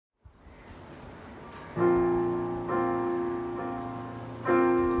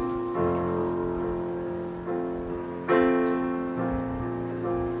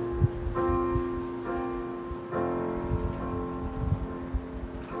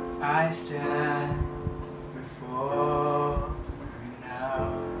I stand before you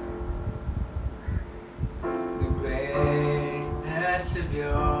now. The greatness of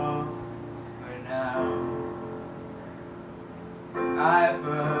your renown. I've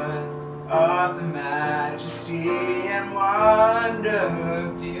heard of the majesty and wonder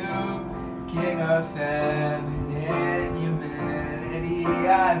of you, King of heaven. In humility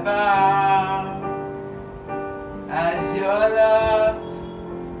I bow as your love,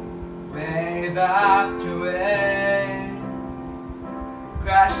 wave after wave,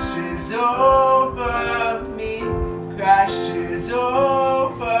 crashes over me, crashes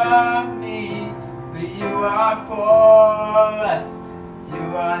over me. But you are for us,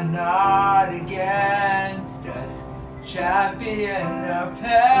 you are not against us. Champion of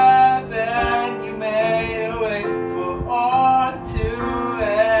heaven, you made a way for all to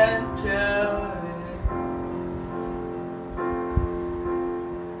enter.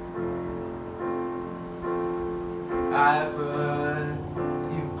 I've heard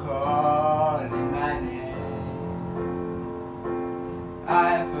you calling my name.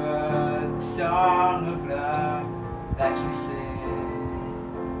 I've heard the song of love that you sing.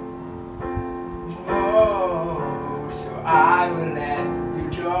 Oh, so I will let you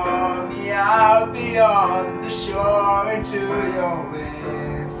draw me out beyond the shore into your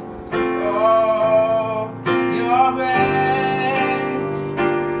waves. Oh, your grace,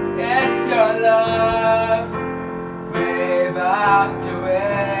 it's your love. Wave after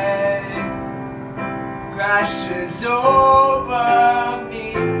wave, crashes over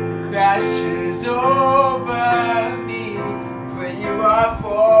me, crashes over me. For you are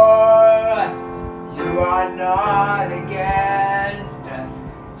for us, you are not against us.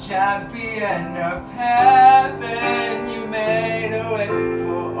 Champion of heaven, you made a way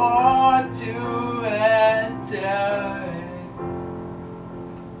for all to enter.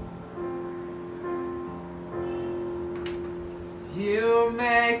 You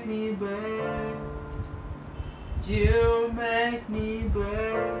make me brave, you make me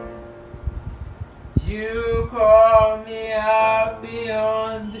brave. You call me out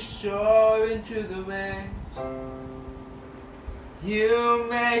beyond the shore into the waves. You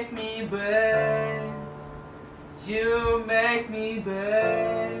make me brave, you make me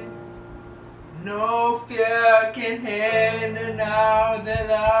brave. No fear can hinder now the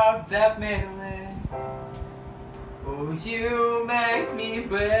love that made a way. Oh, you make me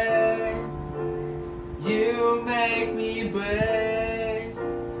brave, you make me brave.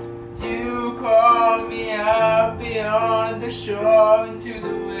 You call me out beyond the shore into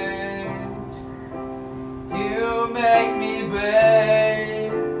the waves. You make me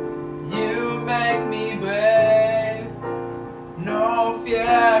brave, you make me brave. No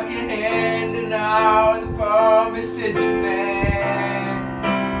fear can hinder now the promises you made.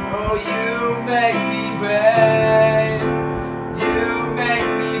 Oh, you make me brave, you make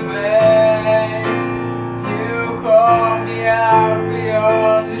me brave. You call me out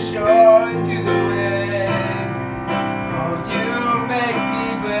beyond the shore into the waves. Oh, you make me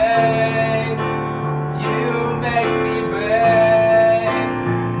brave, you make me brave.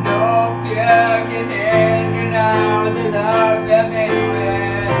 No fear can hinder now the love that made a way.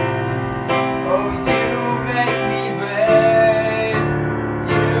 Oh, you make me brave,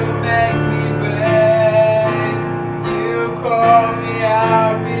 you make me brave. You call me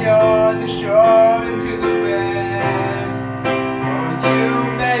out beyond the shore into the waves. Oh, you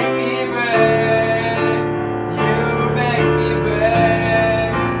make me brave, you make me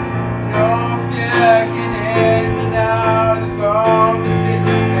brave. No fear can hinder now the promises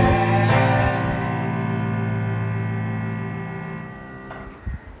you made.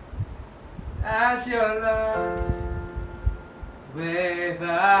 As your love, wave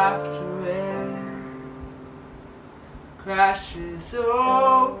after wave, crashes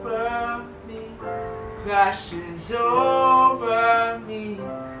over me, crashes over me.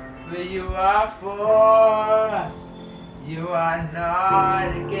 For you are for us, you are not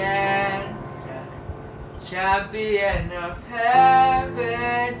against us. Champion of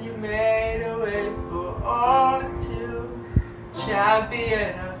heaven, you made a way for all to.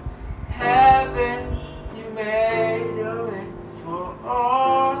 Champion of heaven, you made a way.